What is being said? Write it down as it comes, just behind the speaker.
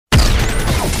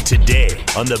Today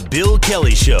on The Bill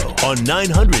Kelly Show on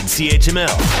 900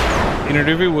 CHML. In an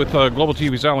interview with Global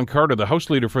TV's Alan Carter, the House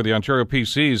Leader for the Ontario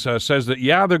PCs, says that,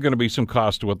 there are going to be some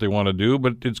cost to what they want to do,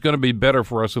 but it's going to be better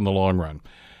for us in the long run.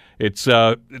 It's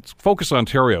Focus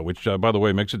Ontario, which, by the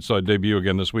way, makes its debut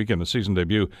again this weekend, the season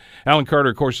debut. Alan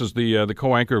Carter, of course, is the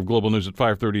co-anchor of Global News at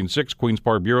 5:30 and 6, Queen's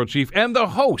Park Bureau Chief, and the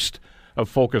host of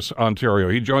Focus Ontario.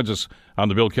 He joins us on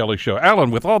The Bill Kelly Show.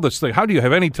 Alan, with all this thing, how do you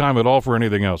have any time at all for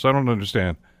anything else? I don't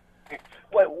understand.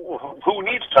 Well, who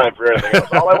needs time for anything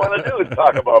else? All I want to do is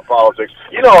talk about politics.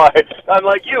 You know, I'm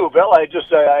like you, Bill. I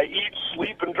eat,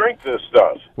 sleep, and drink this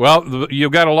stuff. Well,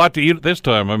 you've got a lot to eat this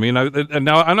time. I mean, and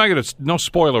now I'm not going to, no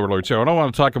spoiler alerts here. I don't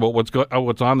want to talk about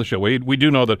what's on the show. We do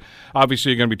know that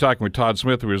obviously you're going to be talking with Todd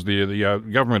Smith, who is the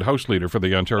government House Leader for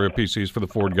the Ontario PCs for the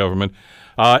Ford government,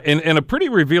 in a pretty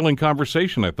revealing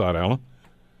conversation, I thought, Alan.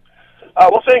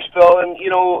 Well, thanks, Bill. And,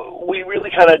 you know, we really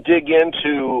kind of dig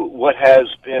into what has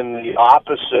been the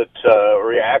opposite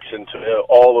reaction to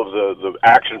all of the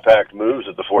action-packed moves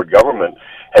that the Ford government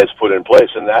has put in place,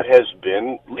 and that has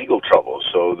been legal trouble.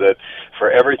 So that for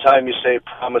every time you say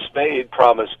promise made,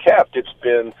 promise kept, it's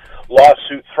been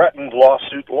lawsuit threatened,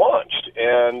 lawsuit launched.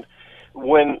 And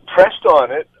when pressed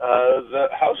on it, the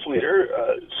House Leader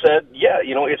said,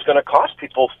 it's going to cost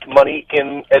people money,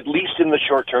 at least in the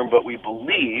short term, but we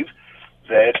believe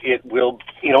that it will,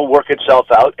 work itself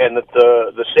out, and that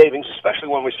the savings, especially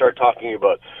when we start talking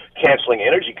about canceling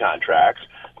energy contracts,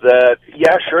 that,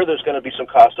 there's going to be some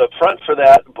cost up front for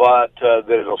that, but that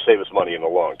it'll save us money in the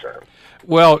long term.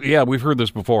 Well, yeah, we've heard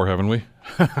this before, haven't we?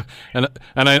 and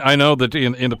I know that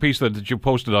in the piece that you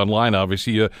posted online,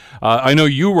 obviously, I know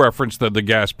you referenced the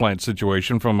gas plant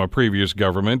situation from a previous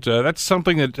government. That's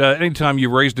something that anytime you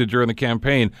raised it during the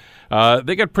campaign,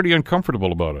 they got pretty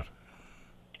uncomfortable about it.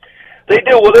 They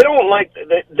do. Well, they don't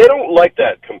like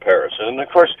that comparison. And of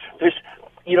course, there's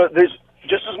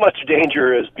just as much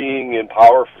danger as being in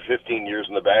power for 15 years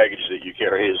and the baggage that you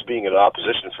carry as being in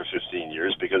opposition for 15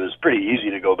 years, because it's pretty easy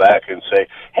to go back and say,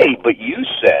 "Hey, but you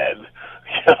said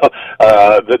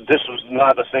that this was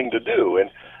not a thing to do." And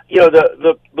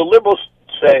the Liberals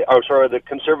say, the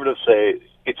Conservatives say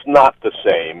it's not the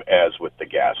same as with the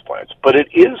gas plants, but it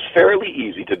is fairly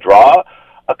easy to draw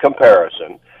a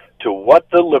comparison to what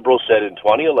the Liberals said in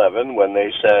 2011 when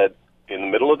they said, in the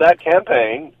middle of that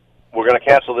campaign, we're going to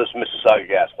cancel this Mississauga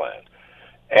gas plant.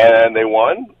 And they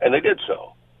won, and they did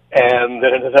so. And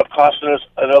that ended up costing us,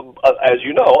 as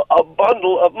you know, a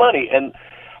bundle of money. And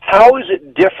how is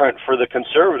it different for the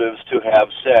Conservatives to have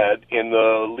said, in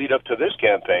the lead-up to this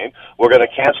campaign, we're going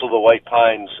to cancel the White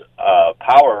Pines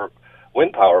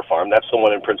wind power farm? That's the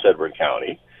one in Prince Edward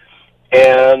County.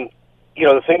 And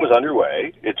the thing was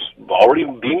underway. It's already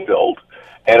being built.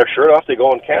 And sure enough, they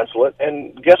go and cancel it.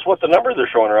 And guess what the number they're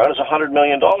showing around is $100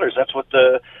 million. That's what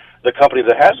the company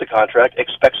that has the contract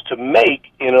expects to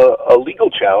make in a legal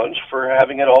challenge for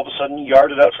having it all of a sudden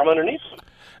yarded out from underneath them.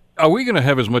 Are we going to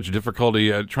have as much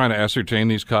difficulty trying to ascertain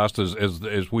these costs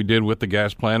as we did with the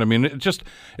gas plant? I mean, it just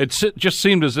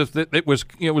seemed as if it was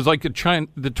like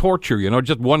the torture,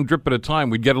 just one drip at a time.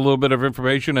 We'd get a little bit of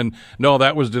information, and no,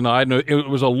 that was denied. No, it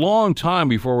was a long time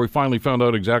before we finally found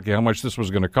out exactly how much this was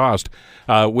going to cost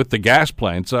with the gas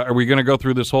plants. Are we going to go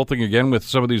through this whole thing again with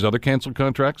some of these other canceled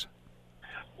contracts?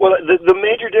 Well, the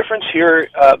major difference here,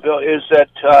 Bill, is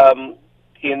that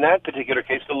in that particular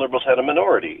case, the Liberals had a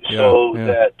minority.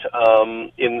 That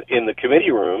in the committee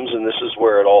rooms, and this is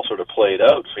where it all sort of played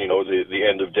out, the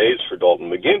end of days for Dalton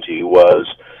McGuinty was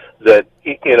that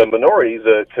in a minority,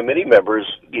 the committee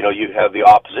members, you have the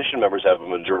opposition members have a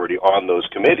majority on those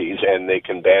committees, and they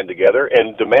can band together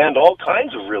and demand all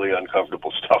kinds of really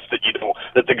uncomfortable stuff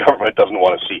that the government doesn't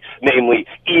want to see, namely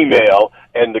email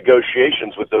and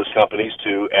negotiations with those companies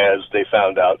to, as they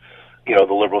found out,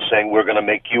 the Liberals saying, we're going to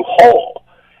make you whole.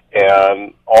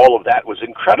 And all of that was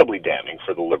incredibly damning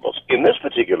for the Liberals. In this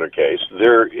particular case,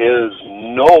 there is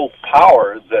no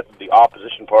power that the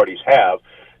opposition parties have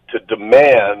to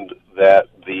demand that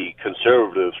the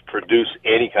Conservatives produce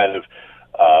any kind of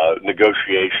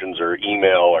negotiations or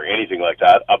email or anything like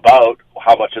that about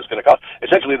how much it's going to cost.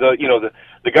 Essentially,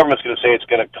 the government's going to say it's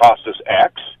going to cost us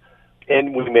X,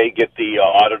 and we may get the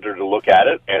auditor to look at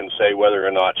it and say whether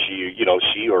or not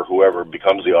she or whoever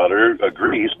becomes the auditor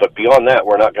agrees. But beyond that,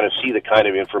 we're not going to see the kind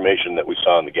of information that we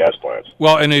saw in the gas plants.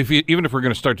 Well, and even if we're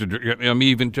going to start to,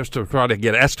 even just to try to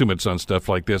get estimates on stuff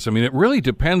like this, it really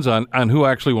depends on who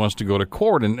actually wants to go to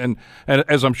court. And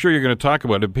as I'm sure you're going to talk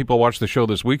about, if people watch the show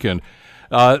this weekend,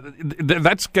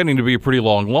 That's getting to be a pretty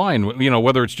long line. You know,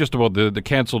 whether it's just about the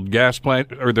canceled gas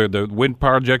plant or the wind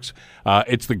projects,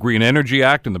 it's the Green Energy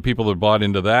Act and the people that bought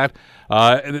into that.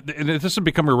 And this has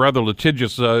become a rather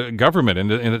litigious government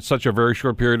in such a very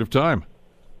short period of time.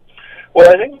 Well,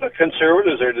 I think the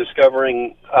Conservatives are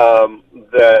discovering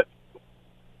that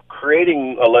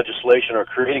creating a legislation or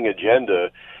creating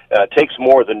agenda takes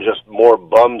more than just more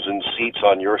bums and seats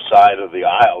on your side of the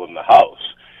aisle in the House.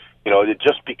 You know,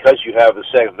 just because you have a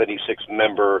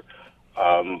 76-member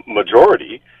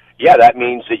majority, yeah, that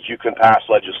means that you can pass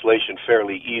legislation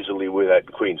fairly easily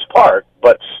at Queen's Park,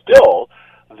 but still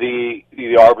the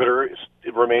arbiter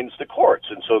remains the courts,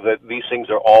 and so that these things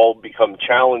are all become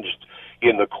challenged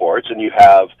in the courts, and you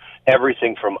have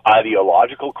everything from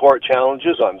ideological court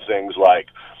challenges on things like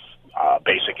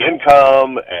basic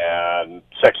income and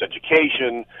sex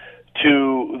education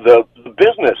to the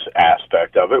business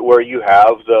aspect of it, where you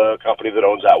have the company that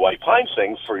owns that White Pine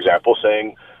thing, for example,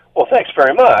 saying, well, thanks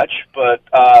very much, but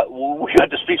we got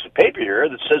this piece of paper here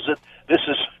that says that this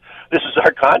is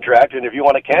our contract, and if you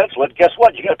want to cancel it, guess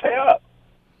what? You got to pay up.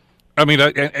 I mean,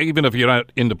 even if you're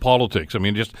not into politics, I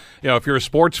mean, just, you know, if you're a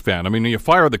sports fan, I mean, you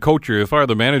fire the coach or you fire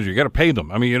the manager, you got to pay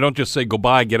them. I mean, you don't just say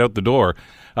goodbye, get out the door.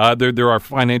 There are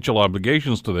financial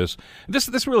obligations to this.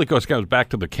 This really comes back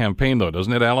to the campaign, though,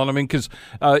 doesn't it, Alan? I mean, because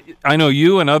I know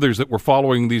you and others that were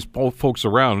following these folks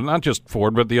around, not just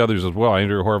Ford, but the others as well,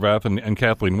 Andrew Horvath and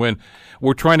Kathleen Wynne,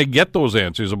 were trying to get those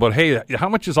answers about, hey, how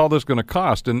much is all this going to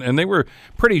cost? And they were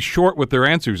pretty short with their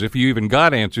answers, if you even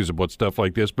got answers about stuff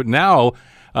like this. But now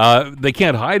they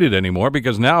can't hide it anymore,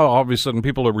 because now all of a sudden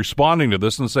people are responding to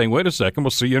this and saying, wait a second,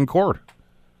 we'll see you in court.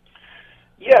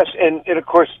 Yes, and of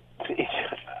course,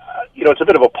 you know, it's a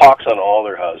bit of a pox on all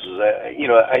their houses.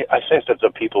 I sense that the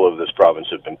people of this province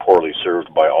have been poorly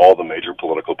served by all the major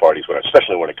political parties,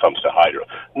 especially when it comes to hydro.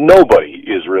 Nobody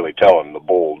is really telling the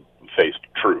bold-faced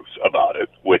truth about it,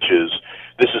 which is,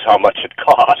 this is how much it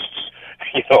costs,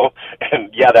 you know, and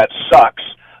yeah, that sucks,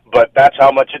 but that's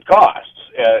how much it costs.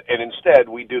 And instead,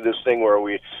 we do this thing where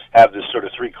we have this sort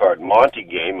of three-card Monte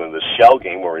game and this shell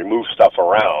game where we move stuff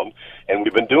around, and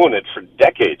we've been doing it for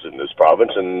decades in this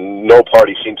province, and no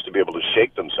party seems to be able to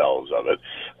shake themselves of it.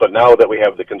 But now that we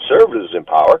have the Conservatives in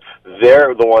power,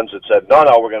 they're the ones that said, no,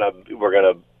 we're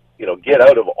gonna get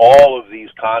out of all of these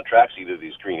contracts, either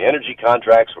these green energy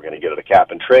contracts, we're going to get out of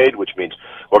cap and trade, which means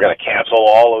we're going to cancel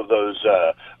all of those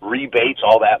rebates,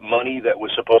 all that money that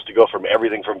was supposed to go from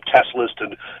everything from Teslas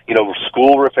to, you know,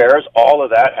 school repairs. All of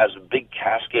that has a big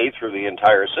cascade through the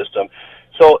entire system.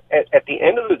 So at the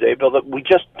end of the day, Bill, we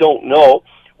just don't know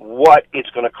what it's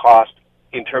going to cost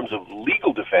in terms of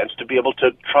legal defense to be able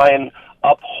to try and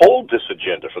uphold this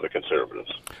agenda for the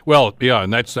Conservatives. Well, yeah,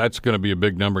 and that's going to be a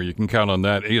big number. You can count on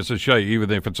that. As I show you, even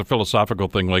if it's a philosophical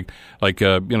thing, like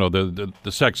you know,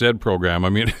 the sex ed program. I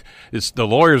mean, it's the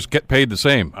lawyers get paid the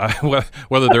same,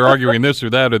 whether they're arguing this or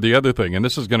that or the other thing, and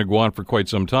this is going to go on for quite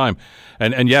some time.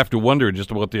 And you have to wonder just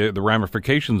about the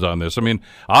ramifications on this. I mean,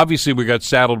 obviously we got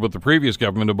saddled with the previous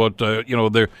government about you know,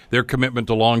 their commitment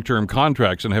to long-term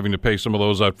contracts and having to pay some of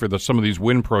those out for some of these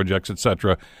wind projects,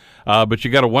 etc. But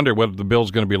you got to wonder what the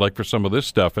bill's going to be like for some of this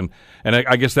stuff, and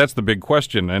I guess that's the big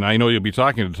question. And I know you'll be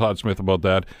talking to Todd Smith about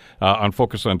that on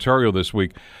Focus Ontario this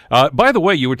week. By the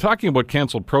way, you were talking about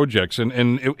canceled projects,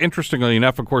 and interestingly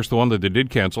enough, of course, the one that they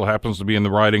did cancel happens to be in the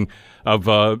riding of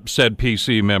said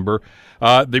PC member.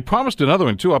 They promised another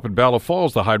one too up in Bala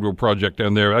Falls, the hydro project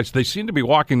down there. They seem to be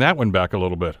walking that one back a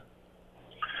little bit.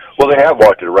 Well, they have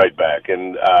walked it right back,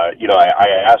 and you know, I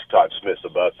asked Todd Smith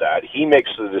about that. He makes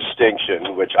the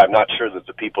distinction, which I'm not sure that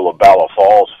the people of Bala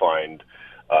Falls find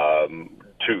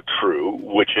too true,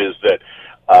 which is that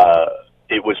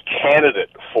it was candidate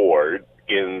Ford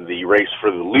in the race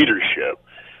for the leadership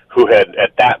who had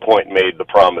at that point made the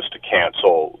promise to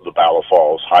cancel the Bala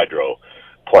Falls hydro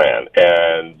plan,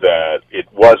 and that it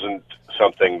wasn't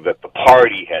something that the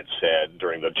party had said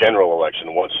during the general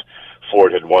election once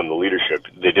Ford had won the leadership.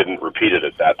 They didn't repeat it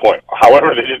at that point.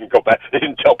 However, they didn't go back. They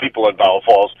didn't tell people in Bala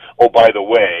Falls, oh, by the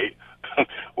way,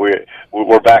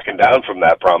 we're backing down from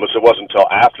that promise. It wasn't until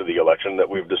after the election that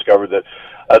we've discovered that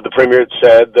the Premier had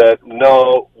said that,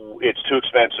 no, it's too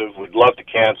expensive. We'd love to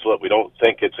cancel it. We don't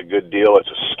think it's a good deal. It's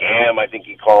a scam, I think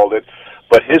he called it.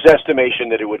 But his estimation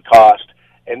that it would cost,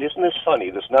 and isn't this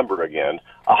funny, this number again,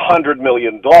 $100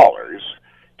 million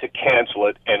to cancel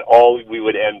it, and all we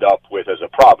would end up with as a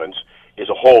province is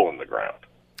a hole in the ground.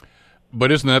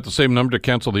 But isn't that the same number to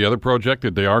cancel the other project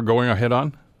that they are going ahead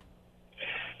on?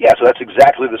 Yeah, so that's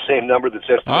exactly the same number that's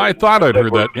estimated. I thought I'd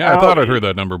heard that. Yeah, I thought I'd heard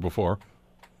that number before.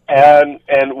 And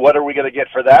what are we going to get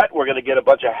for that? We're going to get a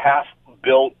bunch of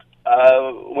half-built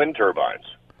wind turbines.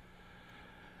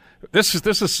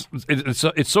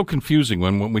 It's so confusing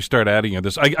when we start adding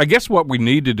this. I guess what we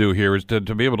need to do here is to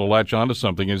be able to latch onto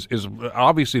something. Is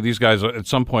obviously these guys at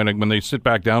some point when they sit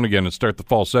back down again and start the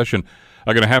fall session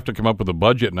are going to have to come up with a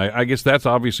budget, and I guess that's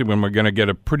obviously when we're going to get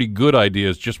a pretty good idea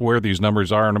as just where these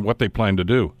numbers are and what they plan to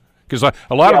do. Because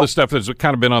a lot of the stuff has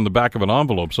kind of been on the back of an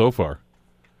envelope so far.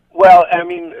 Well, I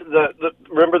mean,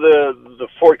 remember the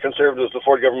Ford Conservatives, the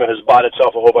Ford government has bought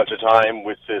itself a whole bunch of time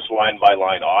with this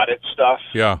line-by-line audit stuff.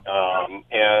 Yeah.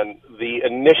 And the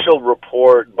initial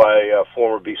report by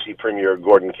former BC Premier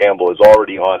Gordon Campbell is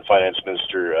already on Finance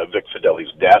Minister Vic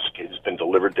Fideli's desk. It's been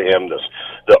delivered to him,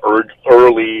 the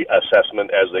early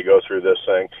assessment as they go through this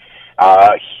thing.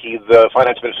 The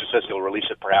Finance Minister says he'll release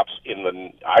it perhaps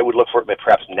I would look for it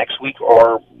perhaps next week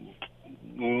or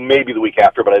maybe the week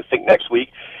after, but I think next week.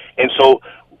 And so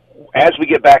as we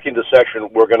get back into session,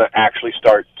 we're going to actually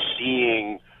start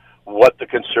seeing what the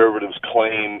Conservatives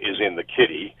claim is in the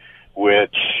kitty,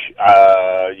 which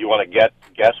you want to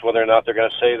guess whether or not they're going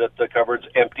to say that the cupboard's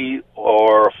empty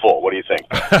or full. What do you think?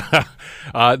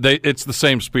 It's the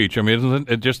same speech. I mean, isn't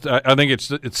it? I think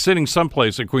it's sitting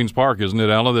someplace at Queen's Park, isn't it,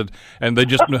 Alan? And they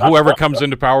just whoever comes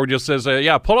into power just says,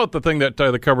 "Yeah, pull out the thing that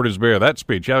the cupboard is bare." That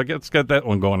speech, yeah, let's get that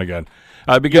one going again,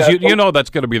 because you know that's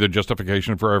going to be the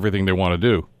justification for everything they want to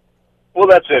do. Well,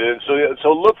 that's it. And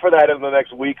so look for that in the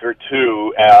next week or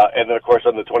two, and then, of course,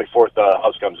 on the 24th, the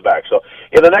House comes back. So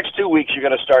in the next 2 weeks, you're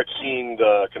going to start seeing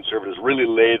the Conservatives really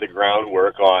lay the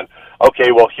groundwork on,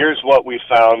 okay, well, here's what we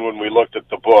found when we looked at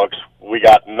the books. We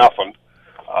got nothing,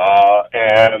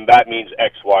 and that means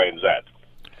X, Y, and Z.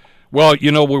 Well,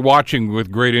 we're watching with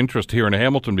great interest here in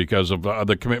Hamilton because of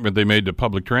the commitment they made to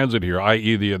public transit here,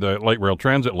 i.e. the light rail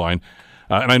transit line.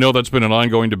 And I know that's been an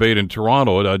ongoing debate in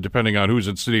Toronto, depending on who's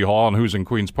at City Hall and who's in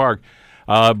Queen's Park.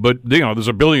 But, there's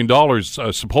 $1 billion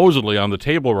supposedly on the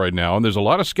table right now, and there's a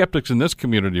lot of skeptics in this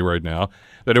community right now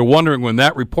that are wondering when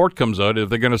that report comes out if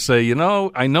they're going to say,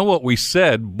 I know what we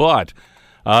said, but,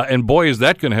 and boy, is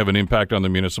that going to have an impact on the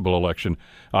municipal election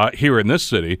here in this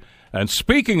city. And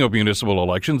speaking of municipal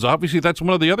elections, obviously that's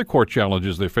one of the other court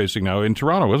challenges they're facing now in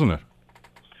Toronto, isn't it?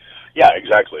 Yeah,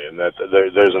 exactly, and there's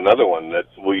another one that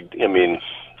the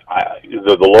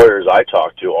lawyers I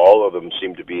talked to, all of them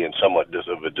seem to be in somewhat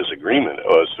of a disagreement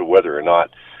as to whether or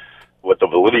not what the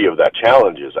validity of that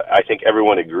challenge is. I think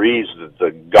everyone agrees that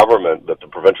the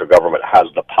provincial government has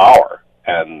the power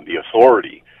and the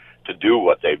authority to do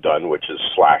what they've done, which is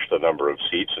slash the number of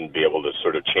seats and be able to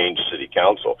sort of change city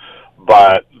council.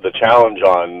 But the challenge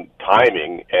on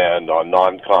timing and on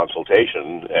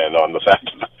non-consultation and on the fact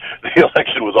that the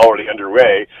election was already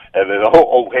underway, and then,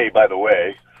 hey, by the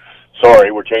way,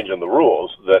 sorry, we're changing the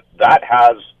rules, that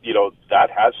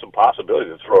has some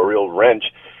possibility to throw a real wrench.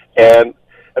 And,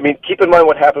 I mean, keep in mind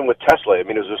what happened with Tesla. I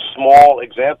mean, it was a small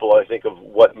example, I think, of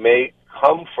what may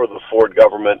come for the Ford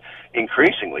government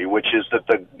increasingly, which is that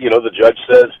the judge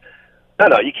says,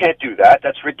 no, you can't do that.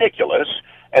 That's ridiculous.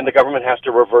 And the government has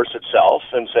to reverse itself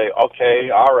and say, okay,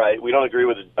 all right, we don't agree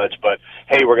with the judge, but,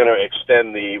 hey, we're going to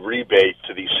extend the rebate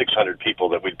to these 600 people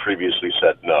that we'd previously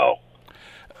said no.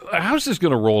 How's this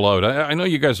going to roll out? I know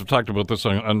you guys have talked about this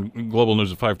on Global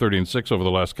News at 5:30 and 6 over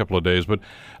the last couple of days, but,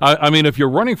 I mean, if you're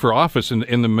running for office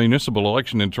in the municipal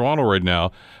election in Toronto right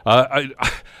now,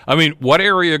 I mean, what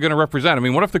area are you going to represent? I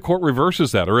mean, what if the court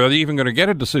reverses that, or are they even going to get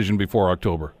a decision before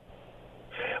October?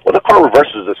 Well, the court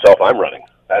reverses itself. I'm running.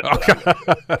 That's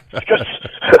what because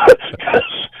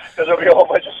there'll be a whole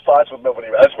bunch of spots with nobody.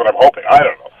 That's what I'm hoping. I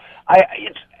don't know.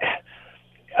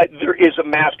 There is a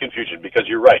mass confusion because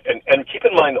you're right, and keep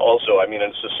in mind also. I mean,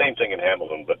 it's the same thing in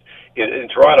Hamilton, but in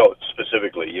Toronto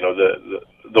specifically,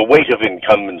 the weight of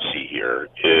incumbency here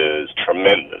is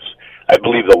tremendous. I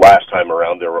believe the last time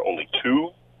around there were only 2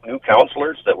 new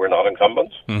councillors that were not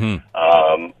incumbents,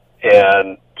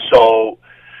 and so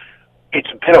it's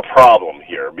been a problem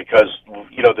here because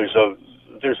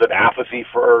there's an apathy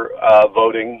for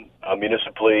voting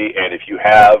municipally, and if you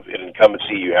have an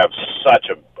incumbency, you have such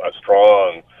a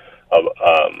strong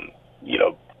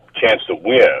chance to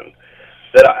win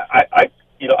that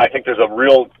I think there's a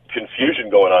real confusion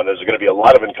going on. There's going to be a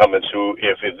lot of incumbents who,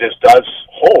 if this does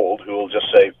hold, who will just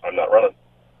say, I'm not running.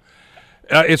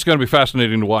 It's going to be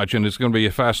fascinating to watch, and it's going to be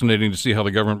fascinating to see how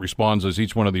the government responds as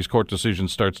each one of these court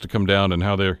decisions starts to come down, and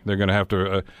how they're going to have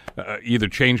to either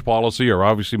change policy or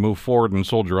obviously move forward and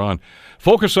soldier on.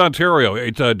 Focus Ontario.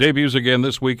 It debuts again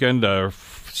this weekend,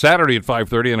 Saturday at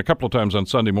 5:30, and a couple of times on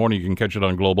Sunday morning. You can catch it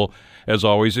on Global. As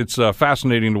always, it's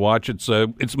fascinating to watch. It's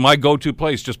my go-to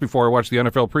place just before I watch the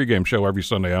NFL pregame show every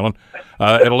Sunday, Alan.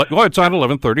 It's on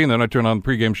 11:30, and then I turn on the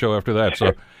pregame show after that.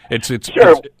 So it's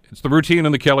the routine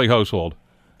in the Kelly household.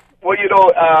 Well,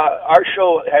 our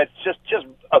show had just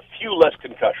a few less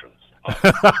concussions.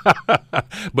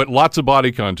 But lots of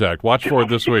body contact. Watch for it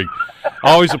this week.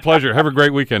 Always a pleasure. Have a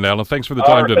great weekend, Alan. Thanks for the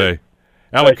time today.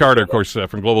 Alan Carter, of course,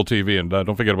 from Global TV, and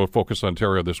don't forget about Focus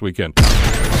Ontario this weekend.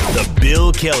 The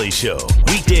Bill Kelly Show,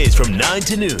 weekdays from 9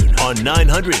 to noon on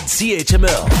 900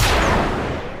 CHML.